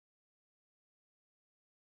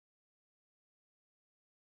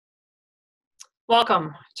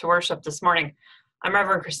Welcome to worship this morning. I'm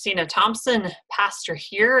Reverend Christina Thompson, pastor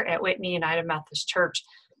here at Whitney United Methodist Church,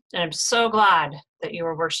 and I'm so glad that you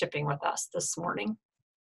are worshiping with us this morning.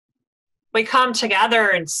 We come together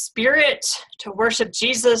in spirit to worship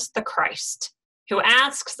Jesus the Christ, who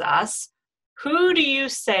asks us, "Who do you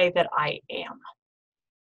say that I am?"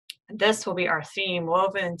 And this will be our theme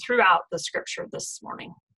woven throughout the scripture this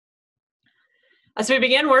morning. As we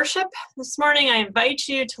begin worship this morning, I invite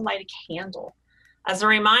you to light a candle as a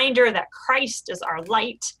reminder that Christ is our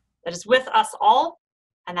light that is with us all,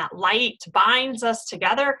 and that light binds us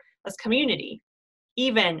together as community,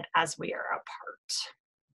 even as we are apart.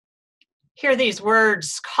 Hear these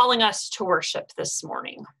words calling us to worship this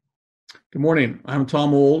morning. Good morning. I'm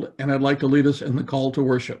Tom Old, and I'd like to lead us in the call to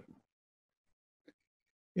worship.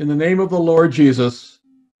 In the name of the Lord Jesus,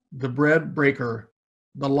 the bread breaker,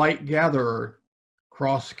 the light gatherer,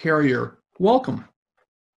 cross carrier, welcome.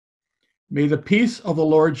 May the peace of the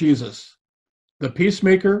Lord Jesus, the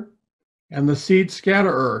peacemaker and the seed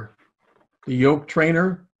scatterer, the yoke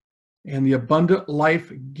trainer and the abundant life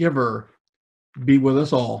giver be with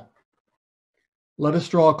us all. Let us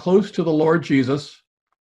draw close to the Lord Jesus,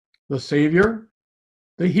 the Savior,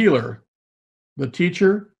 the healer, the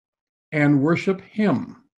teacher, and worship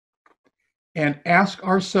him, and ask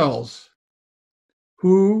ourselves,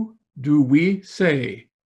 who do we say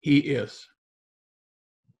he is?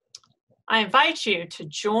 I invite you to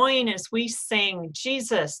join as we sing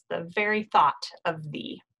Jesus, the very thought of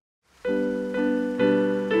thee.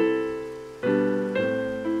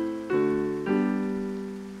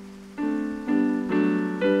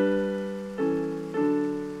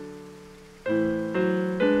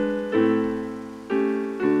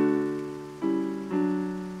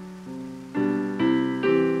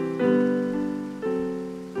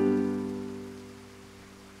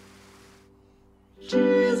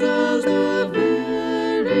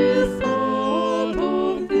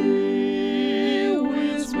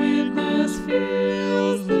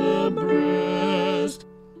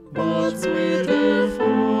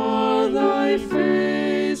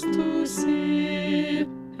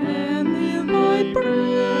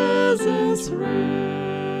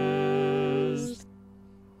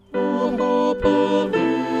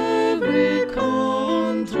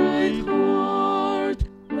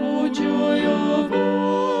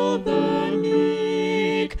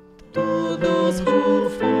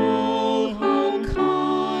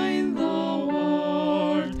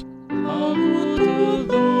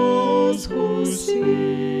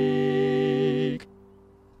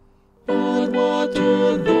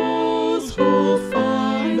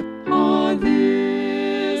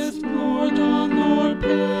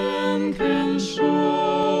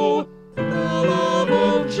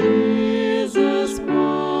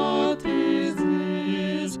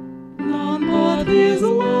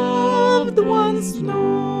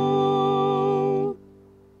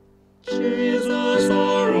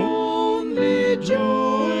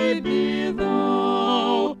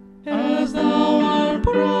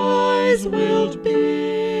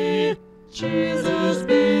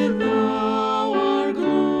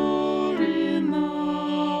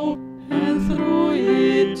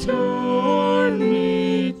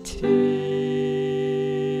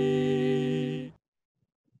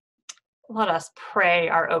 Let us pray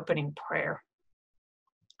our opening prayer.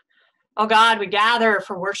 Oh God, we gather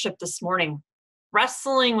for worship this morning,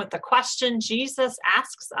 wrestling with the question Jesus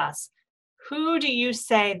asks us, who do you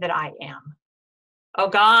say that I am? Oh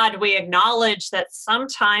God, we acknowledge that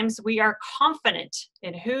sometimes we are confident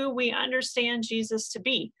in who we understand Jesus to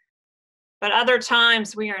be, but other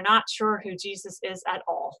times we are not sure who Jesus is at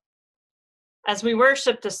all. As we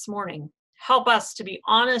worship this morning, help us to be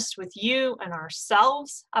honest with you and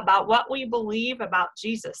ourselves about what we believe about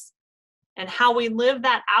Jesus and how we live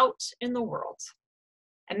that out in the world.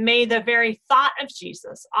 And may the very thought of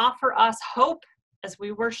Jesus offer us hope as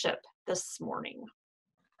we worship this morning.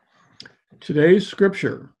 Today's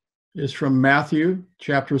scripture is from Matthew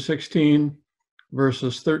chapter 16,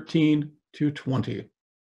 verses 13 to 20.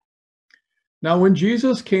 Now, when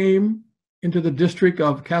Jesus came into the district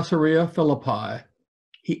of Caesarea Philippi,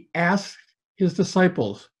 he asked his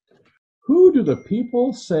disciples, "Who do the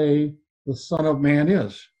people say the Son of Man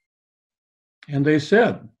is?" And they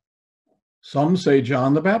said, "Some say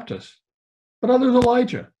John the Baptist, but others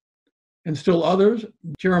Elijah, and still others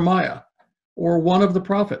Jeremiah, or one of the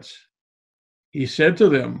prophets." He said to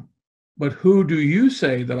them, "But who do you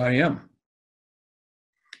say that I am?"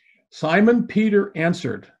 Simon Peter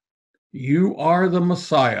answered, "You are the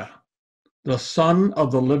Messiah, the Son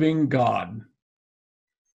of the living God."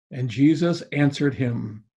 And Jesus answered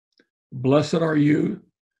him, "Blessed are you,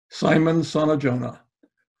 Simon, son of Jonah,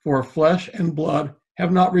 for flesh and blood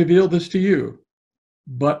have not revealed this to you,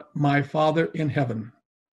 but my Father in heaven.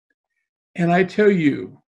 And I tell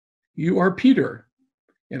you, you are Peter,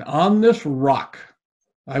 and on this rock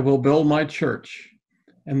I will build my church,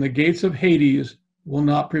 and the gates of Hades will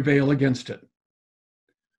not prevail against it.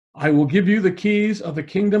 I will give you the keys of the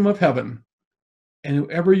kingdom of heaven, and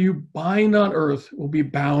whoever you bind on earth will be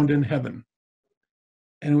bound in heaven,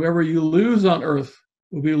 and whoever you loose on earth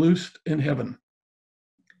will be loosed in heaven.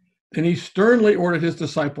 Then he sternly ordered his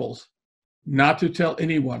disciples not to tell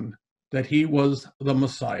anyone that he was the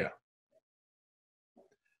Messiah.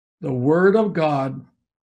 The word of God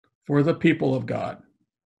for the people of God.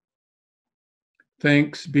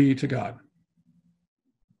 Thanks be to God.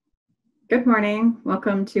 Good morning.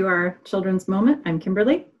 Welcome to our Children's Moment. I'm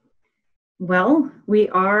Kimberly. Well, we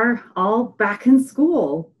are all back in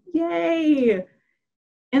school. Yay!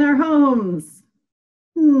 In our homes.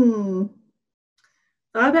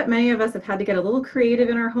 So I bet many of us have had to get a little creative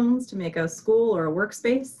in our homes to make a school or a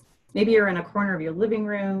workspace. Maybe you're in a corner of your living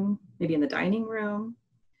room, maybe in the dining room.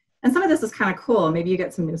 And some of this is kind of cool. Maybe you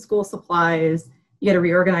get some new school supplies. You got to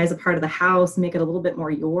reorganize a part of the house, make it a little bit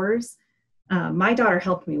more yours. My daughter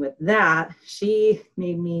helped me with that. She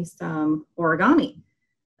made me some origami,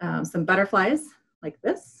 some butterflies like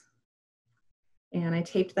this. And I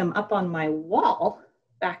taped them up on my wall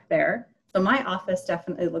back there. So my office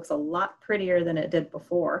definitely looks a lot prettier than it did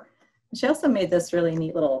before. And she also made this really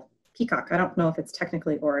neat little peacock. I don't know if it's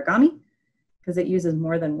technically origami because it uses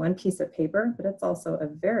more than one piece of paper, but it's also a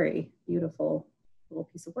very beautiful little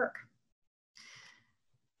piece of work.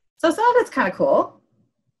 So some of it's kind of cool.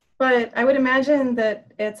 But I would imagine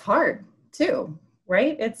that it's hard too,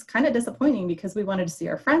 right? It's kind of disappointing because we wanted to see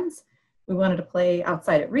our friends. We wanted to play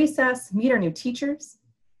outside at recess, meet our new teachers.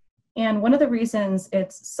 And one of the reasons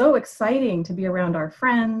it's so exciting to be around our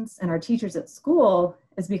friends and our teachers at school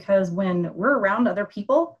is because when we're around other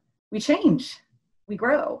people, we change, we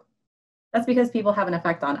grow. That's because people have an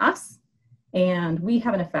effect on us and we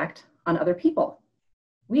have an effect on other people.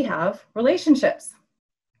 We have relationships.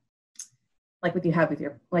 Like you have with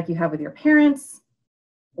your parents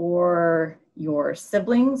or your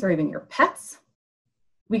siblings or even your pets.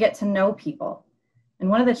 We get to know people. And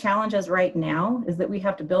one of the challenges right now is that we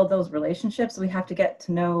have to build those relationships. We have to get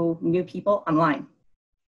to know new people online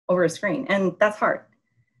over a screen. And that's hard,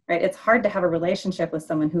 right? It's hard to have a relationship with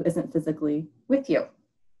someone who isn't physically with you.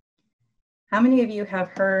 How many of you have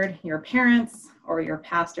heard your parents or your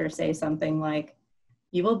pastor say something like,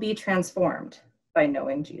 "You will be transformed by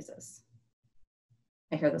knowing Jesus"?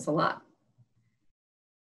 I hear this a lot.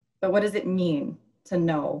 But what does it mean to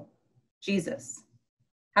know Jesus?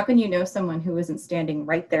 How can you know someone who isn't standing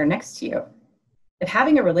right there next to you? If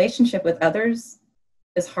having a relationship with others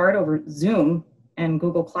is hard over Zoom and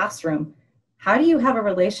Google Classroom, how do you have a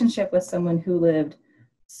relationship with someone who lived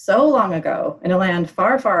so long ago in a land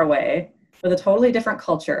far, far away with a totally different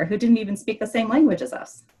culture who didn't even speak the same language as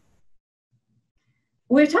us?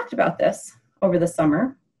 We've talked about this over the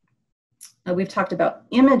summer. We've talked about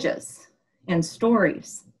images and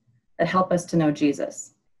stories that help us to know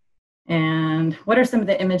Jesus. And what are some of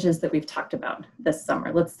the images that we've talked about this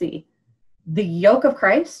summer? Let's see. The yoke of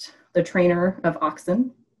Christ, the trainer of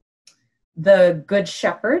oxen, the good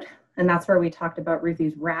shepherd, and that's where we talked about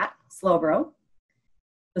Ruthie's rat, Slowbro.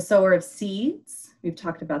 The sower of seeds, we've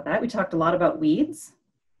talked about that. We talked a lot about weeds.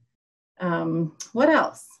 What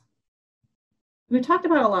else? We talked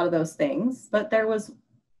about a lot of those things, but there was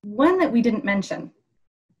one that we didn't mention,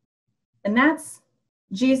 and that's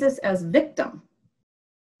Jesus as victim.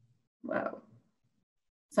 Wow.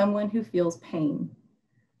 Someone who feels pain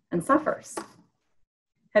and suffers.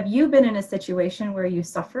 Have you been in a situation where you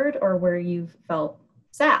suffered or where you've felt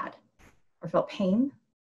sad or felt pain?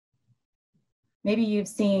 Maybe you've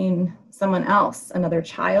seen someone else, another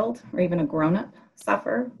child or even a grown-up,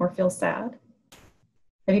 suffer or feel sad.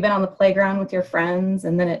 Have you been on the playground with your friends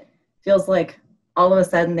and then it feels like all of a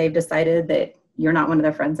sudden they've decided that you're not one of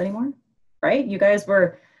their friends anymore, right? You guys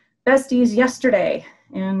were besties yesterday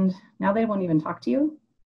and now they won't even talk to you.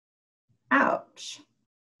 Ouch.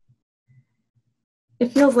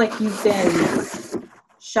 It feels like you've been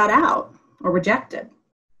shut out or rejected.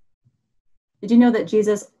 Did you know that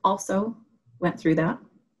Jesus also went through that?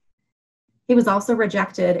 He was also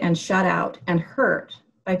rejected and shut out and hurt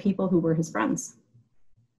by people who were his friends.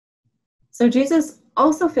 So Jesus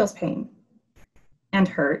also feels pain and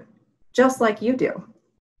hurt, just like you do.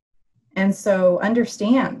 And so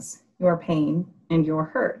understands your pain and your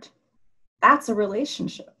hurt. That's a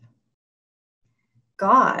relationship.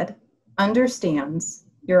 God understands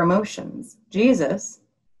your emotions. Jesus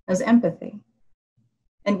has empathy.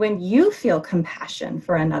 And when you feel compassion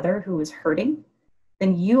for another who is hurting,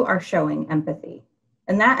 then you are showing empathy.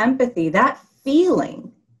 And that empathy, that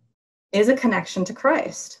feeling, is a connection to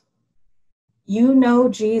Christ. You know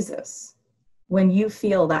Jesus when you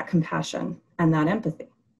feel that compassion and that empathy.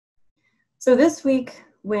 So this week,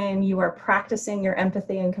 when you are practicing your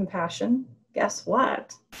empathy and compassion, guess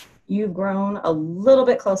what? You've grown a little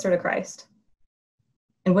bit closer to Christ.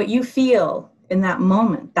 And what you feel in that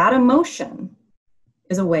moment, that emotion,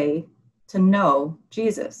 is a way to know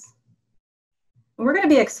Jesus. And we're going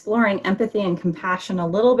to be exploring empathy and compassion a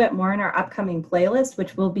little bit more in our upcoming playlist,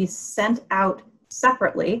 which will be sent out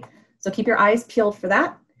separately. So keep your eyes peeled for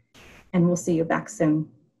that, and we'll see you back soon.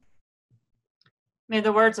 May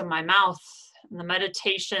the words of my mouth and the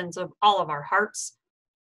meditations of all of our hearts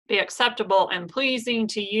be acceptable and pleasing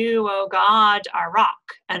to you, O God, our rock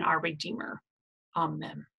and our Redeemer.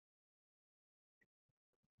 Amen.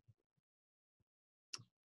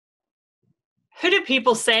 Who do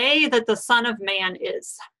people say that the Son of Man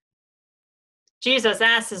is? Jesus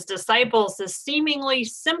asks his disciples this seemingly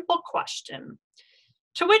simple question,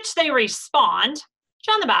 to which they respond,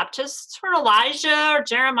 John the Baptist, or Elijah, or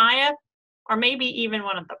Jeremiah, or maybe even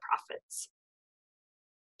one of the prophets.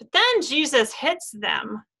 But then Jesus hits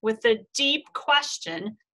them with a deep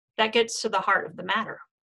question that gets to the heart of the matter.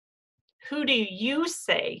 Who do you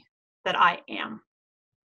say that I am?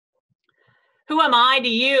 Who am I to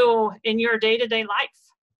you in your day-to-day life?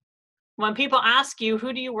 When people ask you,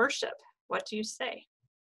 who do you worship? What do you say?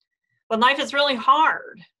 When life is really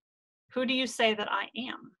hard, who do you say that I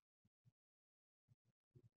am?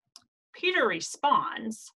 Peter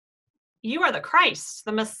responds, you are the Christ,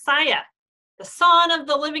 the Messiah, the Son of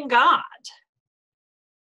the living God.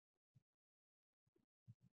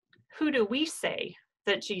 Who do we say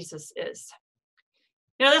that Jesus is?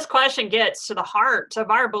 You know, this question gets to the heart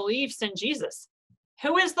of our beliefs in Jesus.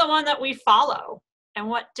 Who is the one that we follow? And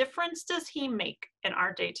what difference does he make in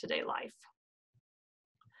our day-to-day life?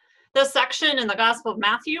 This section in the Gospel of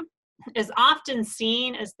Matthew is often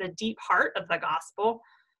seen as the deep heart of the gospel,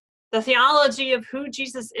 the theology of who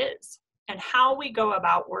Jesus is and how we go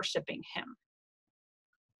about worshiping him.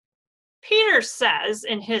 Peter says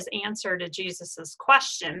in his answer to Jesus's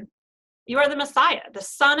question, you are the Messiah, the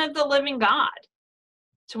Son of the living God.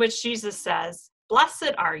 To which Jesus says,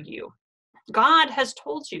 blessed are you. God has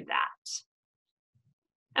told you that.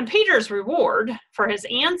 And Peter's reward for his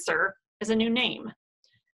answer is a new name,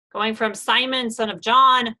 going from Simon, son of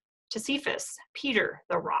John, to Cephas, Peter,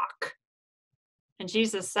 the rock. And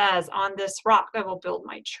Jesus says, on this rock I will build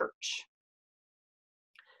my church.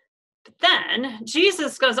 But then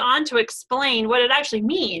Jesus goes on to explain what it actually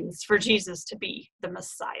means for Jesus to be the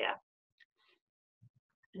Messiah.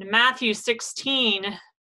 In Matthew 16,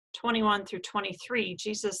 21 through 23,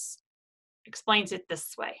 Jesus explains it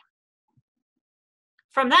this way.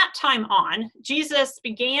 From that time on, Jesus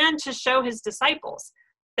began to show his disciples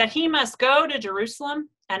that he must go to Jerusalem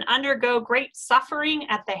and undergo great suffering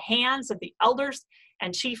at the hands of the elders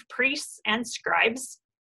and chief priests and scribes,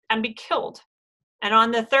 and be killed, and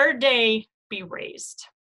on the third day be raised.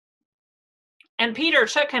 And Peter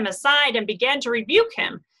took him aside and began to rebuke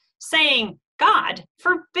him, saying, God,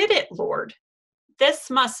 forbid it, Lord.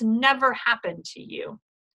 This must never happen to you.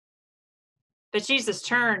 But Jesus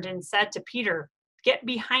turned and said to Peter, get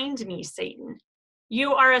behind me, Satan.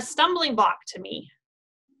 You are a stumbling block to me,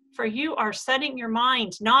 for you are setting your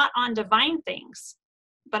mind not on divine things,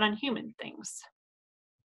 but on human things.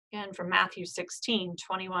 Again, from Matthew 16,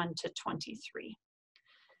 21 to 23.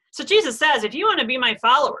 So Jesus says, if you want to be my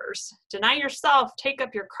followers, deny yourself, take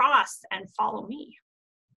up your cross, and follow me.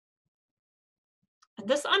 And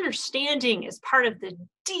this understanding is part of the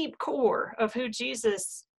deep core of who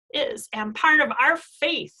Jesus is, and part of our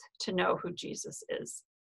faith to know who Jesus is.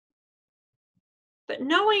 But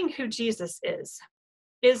knowing who Jesus is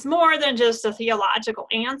more than just a theological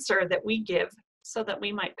answer that we give so that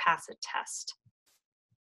we might pass a test.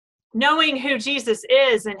 Knowing who Jesus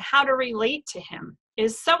is and how to relate to him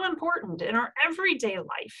is so important in our everyday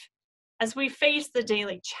life as we face the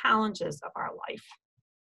daily challenges of our life.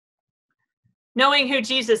 Knowing who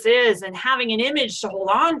Jesus is and having an image to hold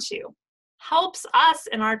on to helps us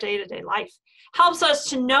in our day-to-day life, helps us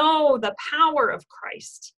to know the power of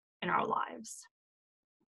Christ in our lives.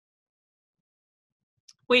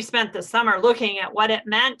 We spent the summer looking at what it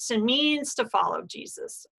meant and means to follow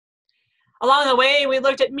Jesus. Along the way, we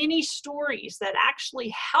looked at many stories that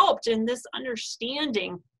actually helped in this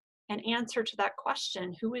understanding and answer to that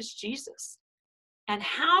question, who is Jesus? And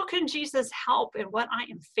how can Jesus help in what I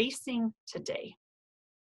am facing today?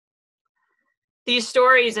 These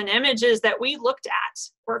stories and images that we looked at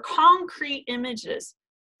were concrete images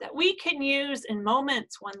that we can use in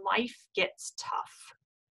moments when life gets tough.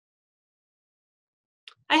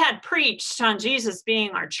 I had preached on Jesus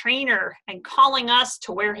being our trainer and calling us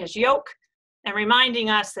to wear his yoke and reminding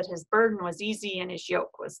us that his burden was easy and his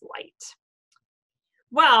yoke was light.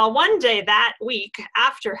 Well, one day that week,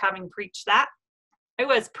 after having preached that, I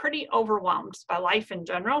was pretty overwhelmed by life in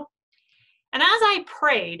general. And as I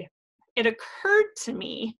prayed, it occurred to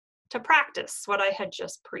me to practice what I had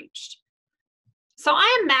just preached. So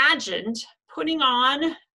I imagined putting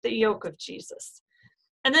on the yoke of Jesus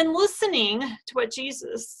and then listening to what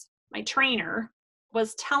Jesus, my trainer,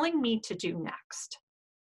 was telling me to do next.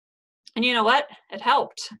 And you know what? It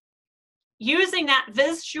helped. Using that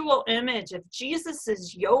visual image of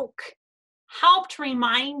Jesus's yoke helped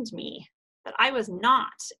remind me that I was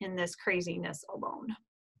not in this craziness alone.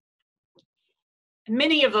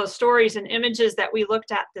 Many of those stories and images that we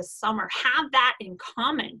looked at this summer have that in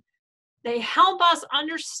common. They help us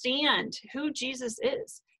understand who Jesus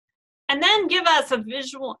is, and then give us a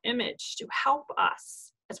visual image to help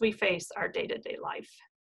us as we face our day-to-day life.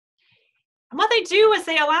 And what they do is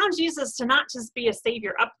they allow Jesus to not just be a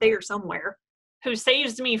savior up there somewhere who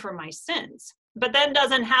saves me from my sins, but then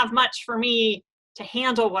doesn't have much for me to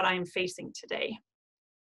handle what I'm facing today.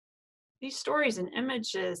 These stories and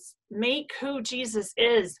images make who Jesus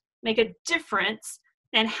is, make a difference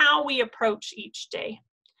in how we approach each day,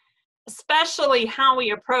 especially how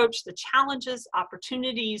we approach the challenges,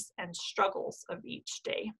 opportunities, and struggles of each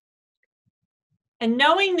day. And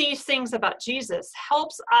knowing these things about Jesus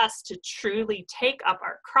helps us to truly take up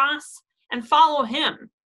our cross and follow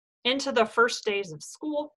him into the first days of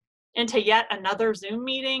school, into yet another Zoom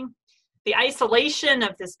meeting, the isolation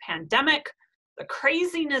of this pandemic, the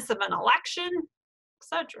craziness of an election,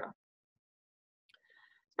 etc.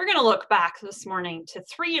 We're going to look back this morning to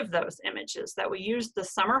 3 of those images that we used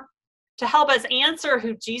this summer to help us answer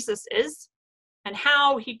who Jesus is and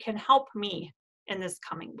how he can help me in this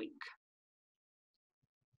coming week.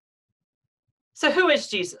 So who is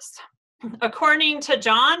Jesus? According to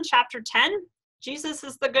John chapter 10, Jesus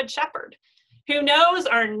is the Good Shepherd who knows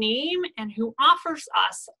our name and who offers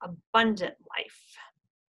us abundant life.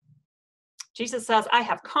 Jesus says, I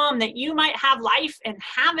have come that you might have life and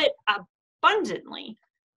have it abundantly.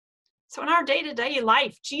 So in our day-to-day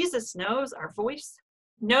life, Jesus knows our voice,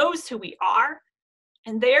 knows who we are,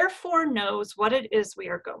 and therefore knows what it is we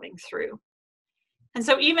are going through. And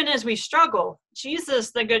so even as we struggle,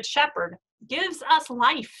 Jesus, the Good Shepherd, gives us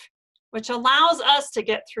life, which allows us to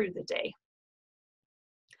get through the day.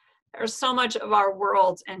 There's so much of our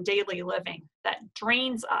world and daily living that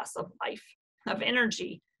drains us of life, of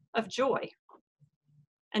energy, of joy.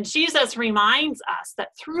 And Jesus reminds us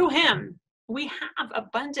that through him, we have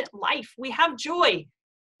abundant life. We have joy,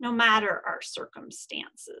 no matter our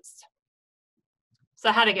circumstances.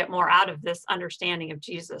 So how to get more out of this understanding of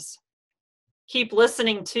Jesus? Keep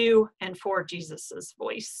listening to and for Jesus's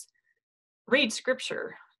voice. Read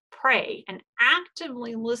scripture, pray, and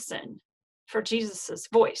actively listen for Jesus's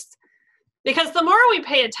voice. Because the more we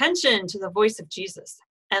pay attention to the voice of Jesus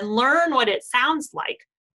and learn what it sounds like,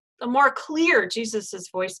 the more clear Jesus's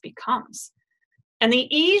voice becomes. And the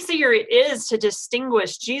easier it is to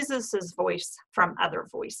distinguish Jesus's voice from other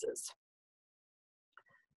voices.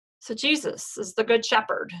 So Jesus is the Good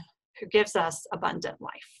Shepherd who gives us abundant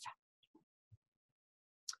life.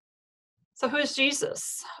 So who is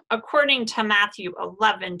Jesus? According to Matthew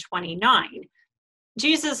 11:29,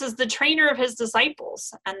 Jesus is the trainer of his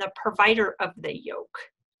disciples and the provider of the yoke.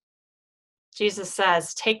 Jesus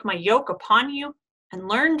says, take my yoke upon you and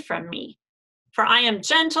learn from me, for I am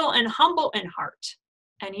gentle and humble in heart,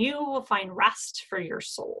 and you will find rest for your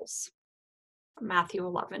souls. Matthew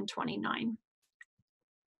 11:29.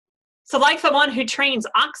 So like the one who trains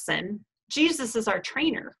oxen, Jesus is our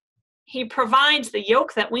trainer. He provides the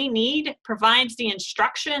yoke that we need, provides the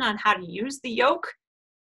instruction on how to use the yoke,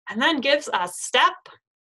 and then gives us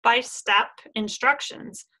step-by-step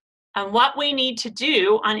instructions on what we need to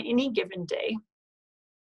do on any given day.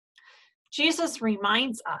 Jesus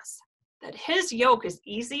reminds us that his yoke is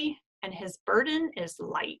easy and his burden is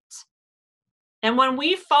light. And when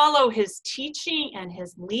we follow his teaching and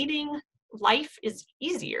his leading, life is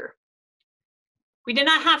easier. We do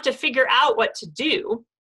not have to figure out what to do.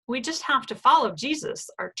 We just have to follow Jesus,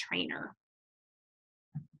 our trainer.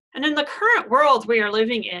 And in the current world we are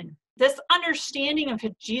living in, this understanding of who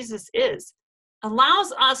Jesus is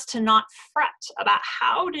allows us to not fret about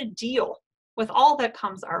how to deal with all that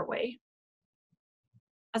comes our way.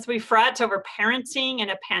 As we fret over parenting in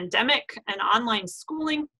a pandemic and online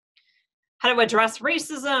schooling, how to address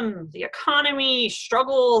racism, the economy,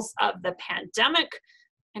 struggles of the pandemic,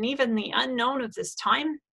 and even the unknown of this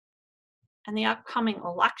time, and the upcoming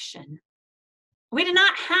election. We do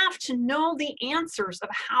not have to know the answers of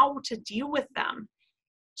how to deal with them.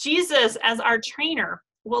 Jesus, as our trainer,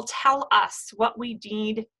 will tell us what we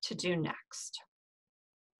need to do next.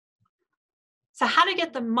 So how to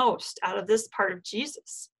get the most out of this part of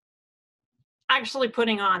Jesus? Actually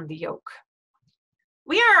putting on the yoke.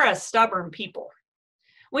 We are a stubborn people.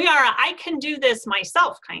 We are a I can do this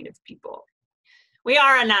myself kind of people. We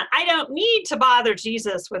are a I don't need to bother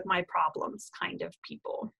Jesus with my problems kind of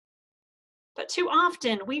people. But too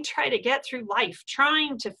often we try to get through life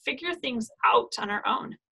trying to figure things out on our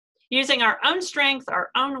own, using our own strength, our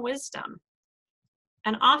own wisdom.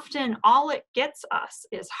 And often all it gets us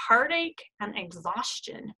is heartache and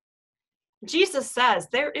exhaustion. Jesus says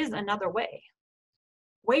there is another way.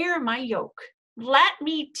 Wear my yoke. Let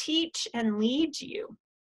me teach and lead you.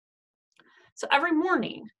 So every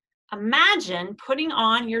morning, imagine putting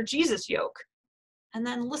on your Jesus yoke and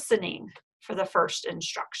then listening for the first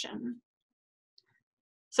instruction.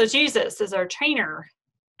 So Jesus is our trainer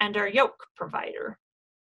and our yoke provider.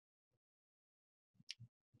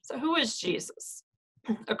 So who is Jesus?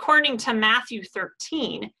 According to Matthew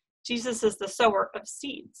 13, Jesus is the sower of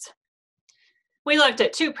seeds. We looked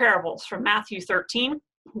at two parables from Matthew 13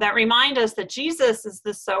 that remind us that Jesus is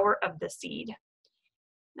the sower of the seed.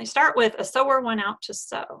 They start with a sower went out to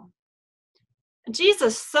sow. And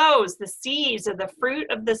Jesus sows the seeds of the fruit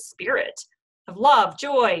of the Spirit, of love,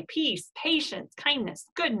 joy, peace, patience, kindness,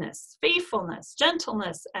 goodness, faithfulness,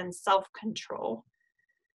 gentleness, and self-control.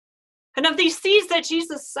 And of these seeds that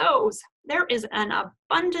Jesus sows, there is an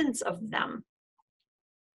abundance of them.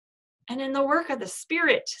 And in the work of the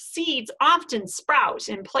Spirit, seeds often sprout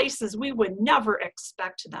in places we would never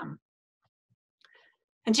expect them.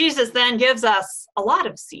 And Jesus then gives us a lot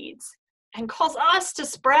of seeds and calls us to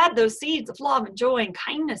spread those seeds of love and joy and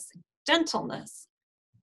kindness and gentleness.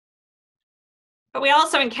 But we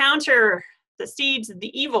also encounter the seeds of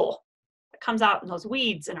the evil that comes out in those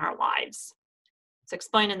weeds in our lives. It's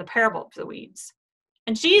explained in the parable of the weeds.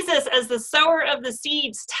 And Jesus, as the sower of the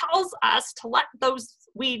seeds, tells us to let those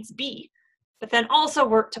weeds be, but then also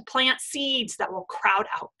work to plant seeds that will crowd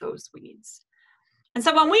out those weeds. And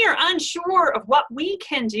so when we are unsure of what we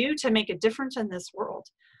can do to make a difference in this world,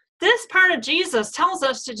 this part of Jesus tells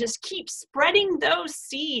us to just keep spreading those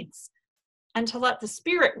seeds and to let the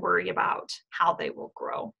Spirit worry about how they will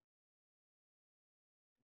grow.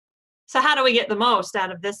 So how do we get the most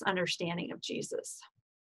out of this understanding of Jesus?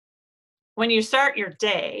 When you start your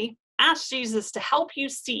day, ask Jesus to help you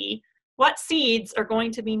see what seeds are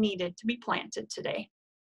going to be needed to be planted today.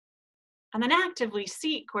 And then actively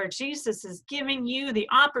seek where Jesus is giving you the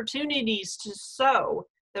opportunities to sow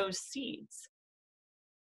those seeds.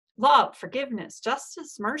 Love, forgiveness,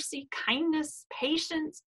 justice, mercy, kindness,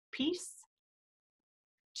 patience, peace.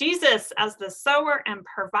 Jesus as the sower and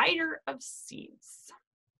provider of seeds.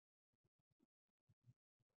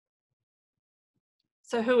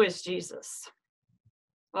 So who is Jesus?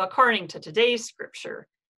 Well, according to today's scripture,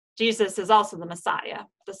 Jesus is also the Messiah,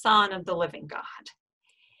 the Son of the living God.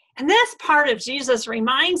 And this part of Jesus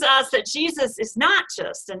reminds us that Jesus is not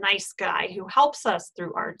just a nice guy who helps us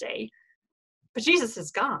through our day, but Jesus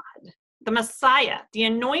is God, the Messiah, the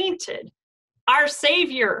anointed, our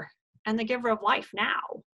Savior, and the giver of life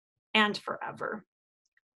now and forever.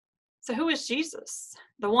 So who is Jesus?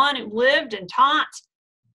 The one who lived and taught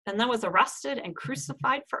and then was arrested and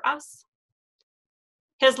crucified for us.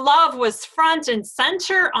 His love was front and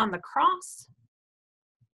center on the cross.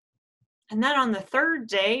 And then on the third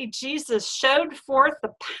day, Jesus showed forth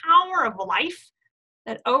the power of life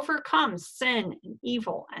that overcomes sin and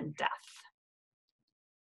evil and death.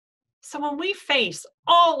 So when we face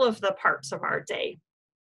all of the parts of our day,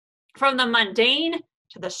 from the mundane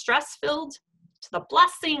to the stress-filled, to the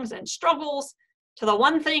blessings and struggles, to the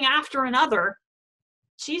one thing after another,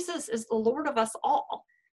 Jesus is the Lord of us all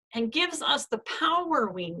and gives us the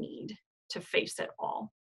power we need to face it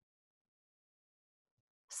all.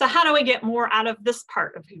 So how do we get more out of this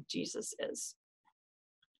part of who Jesus is?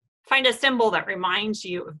 Find a symbol that reminds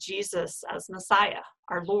you of Jesus as Messiah,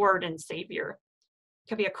 our Lord and Savior. It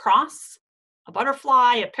could be a cross, a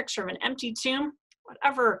butterfly, a picture of an empty tomb,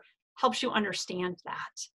 whatever helps you understand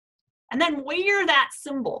that. And then wear that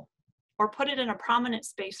symbol or put it in a prominent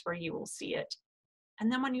space where you will see it.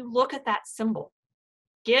 And then when you look at that symbol,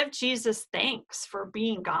 give Jesus thanks for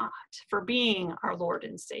being God, for being our Lord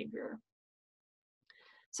and Savior.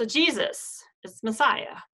 So Jesus is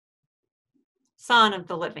Messiah, Son of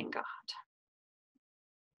the living God.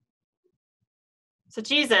 So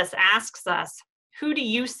Jesus asks us, who do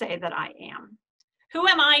you say that I am? Who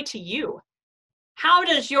am I to you? How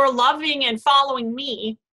does your loving and following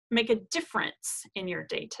me make a difference in your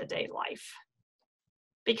day-to-day life?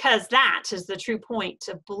 Because that is the true point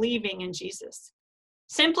of believing in Jesus.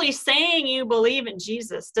 Simply saying you believe in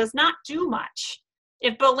Jesus does not do much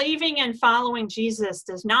if believing and following Jesus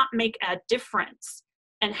does not make a difference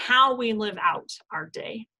in how we live out our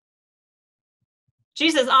day.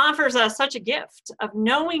 Jesus offers us such a gift of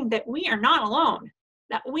knowing that we are not alone,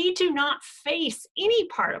 that we do not face any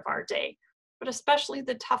part of our day, but especially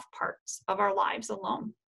the tough parts of our lives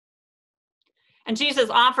alone. And Jesus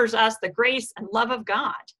offers us the grace and love of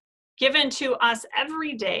God given to us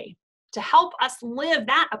every day to help us live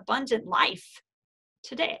that abundant life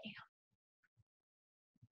today.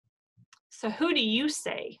 So who do you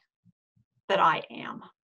say that I am?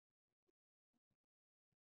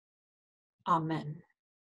 Amen.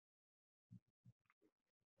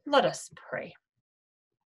 Let us pray.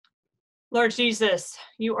 Lord Jesus,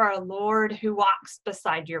 you are a Lord who walks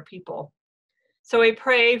beside your people. So we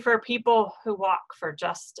pray for people who walk for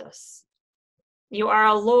justice. You are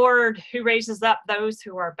a Lord who raises up those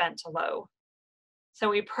who are bent low. So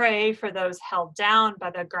we pray for those held down by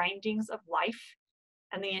the grindings of life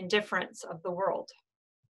and the indifference of the world.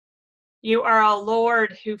 You are a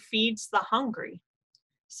Lord who feeds the hungry.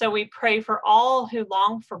 So we pray for all who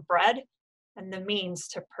long for bread and the means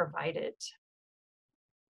to provide it.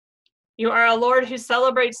 You are a Lord who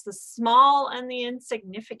celebrates the small and the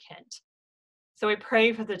insignificant. So we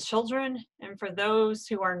pray for the children and for those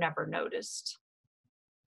who are never noticed.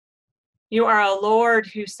 You are a Lord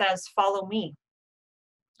who says, follow me.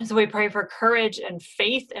 So we pray for courage and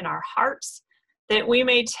faith in our hearts that we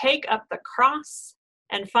may take up the cross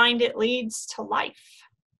and find it leads to life.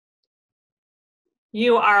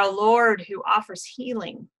 You are a Lord who offers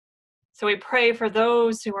healing. So we pray for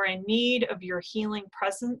those who are in need of your healing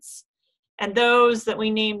presence and those that we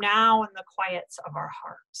name now in the quiets of our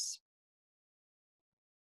hearts.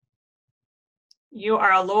 You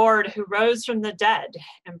are a Lord who rose from the dead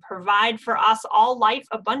and provide for us all life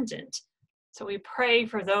abundant. So we pray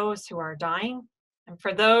for those who are dying and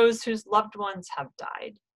for those whose loved ones have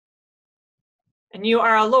died. And you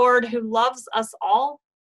are a Lord who loves us all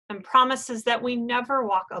and promises that we never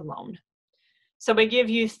walk alone. So we give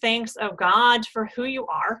you thanks, O God, for who you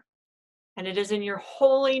are, and it is in your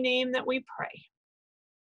holy name that we pray.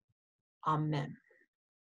 Amen.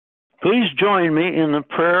 Please join me in the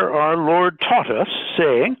prayer our Lord taught us,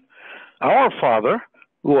 saying, Our Father,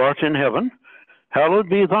 who art in heaven, hallowed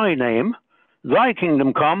be thy name. Thy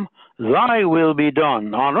kingdom come, thy will be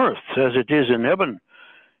done, on earth as it is in heaven.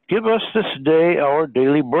 Give us this day our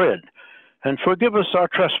daily bread, and forgive us our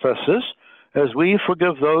trespasses, as we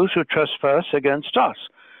forgive those who trespass against us.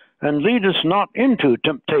 And lead us not into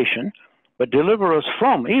temptation, but deliver us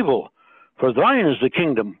from evil. For thine is the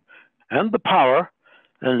kingdom, and the power,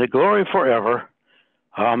 and the glory forever.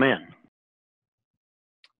 Amen.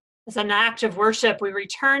 As an act of worship, we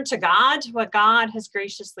return to God what God has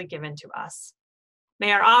graciously given to us.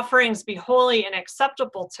 May our offerings be holy and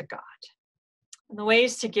acceptable to God. And the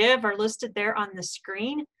ways to give are listed there on the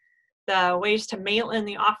screen. The ways to mail in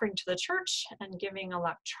the offering to the church and giving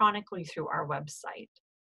electronically through our website.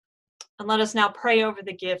 And let us now pray over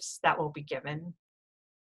the gifts that will be given.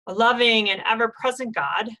 A loving and ever-present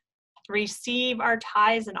God, receive our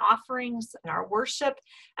tithes and offerings and our worship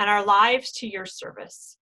and our lives to your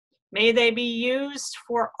service. May they be used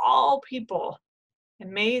for all people,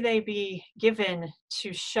 and may they be given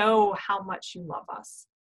to show how much you love us.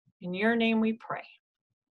 In your name we pray.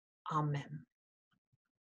 Amen.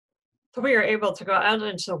 So we are able to go out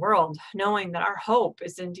into the world knowing that our hope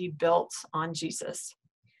is indeed built on Jesus.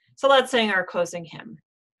 So let's sing our closing hymn,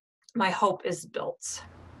 My Hope is Built.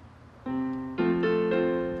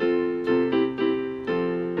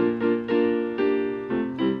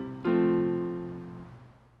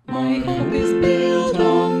 My hope is built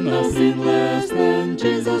on nothing less than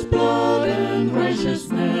Jesus' blood and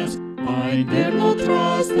righteousness. I dare not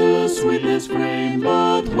trust the sweetest frame,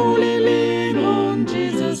 but wholly lean on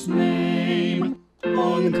Jesus' name.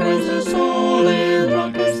 On Christ the solid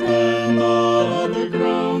rock I stand, all other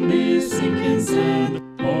ground is sinking sand.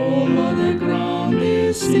 All other ground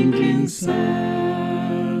is sinking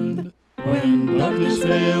sand. When darkness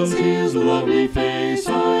veils his lovely face,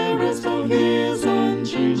 I rest on his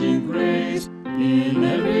unchanging grace. In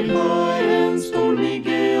every high and stormy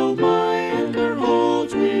gale, my anchor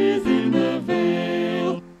holds within the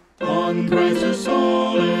veil. On Christ the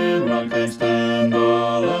solid rock I stand,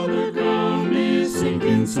 all other ground is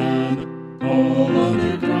sinking sand. All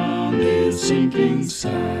other ground is sinking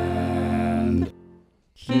sand.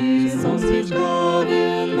 His arms, his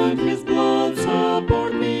garden, and his blood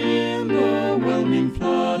support me in the whelming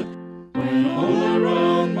flood. When all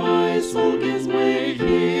around my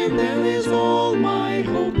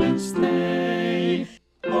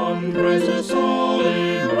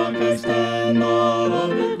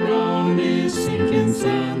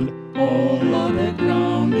sand. All other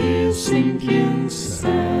ground is sinking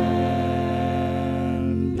sand.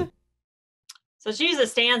 So Jesus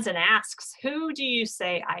stands and asks, "Who do you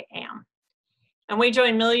say I am?" And we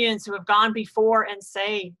join millions who have gone before and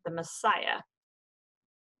say, "The Messiah."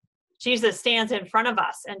 Jesus stands in front of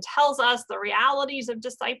us and tells us the realities of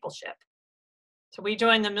discipleship. So we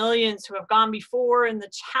join the millions who have gone before in the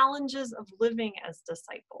challenges of living as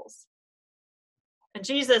disciples. And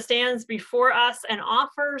Jesus stands before us and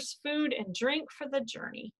offers food and drink for the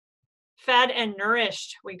journey. Fed and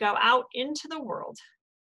nourished, we go out into the world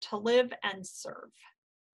to live and serve.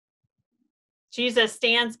 Jesus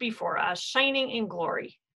stands before us, shining in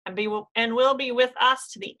glory, and will be with us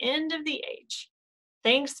to the end of the age.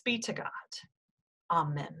 Thanks be to God.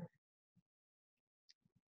 Amen.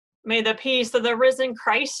 May the peace of the risen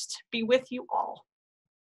Christ be with you all,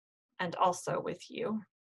 and also with you.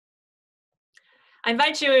 I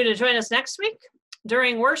invite you to join us next week.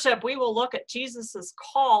 During worship, we will look at Jesus's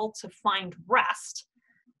call to find rest.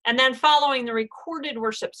 And then following the recorded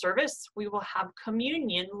worship service, we will have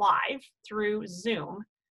communion live through Zoom.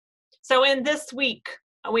 So in this week,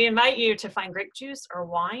 we invite you to find grape juice or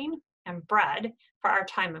wine and bread for our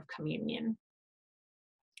time of communion.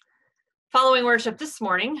 Following worship this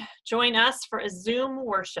morning, join us for a Zoom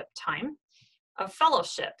worship time of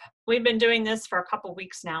fellowship. We've been doing this for a couple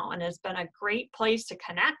weeks now, and it's been a great place to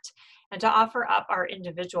connect and to offer up our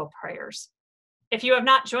individual prayers. If you have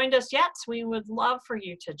not joined us yet, we would love for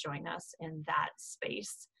you to join us in that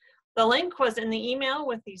space. The link was in the email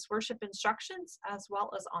with these worship instructions, as well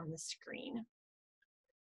as on the screen.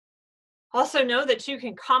 Also know that you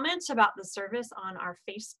can comment about the service on our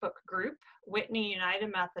Facebook group, Whitney United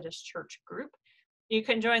Methodist Church group. You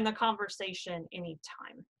can join the conversation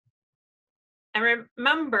anytime. And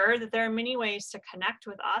remember that there are many ways to connect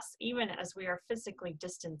with us, even as we are physically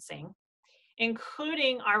distancing,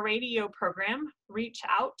 including our radio program, Reach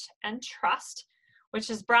Out and Trust, which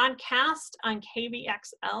is broadcast on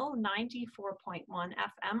KBXL 94.1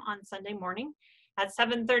 FM on Sunday morning at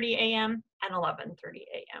 7:30 a.m. and 11:30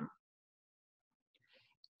 a.m.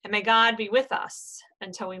 And may God be with us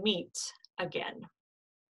until we meet again.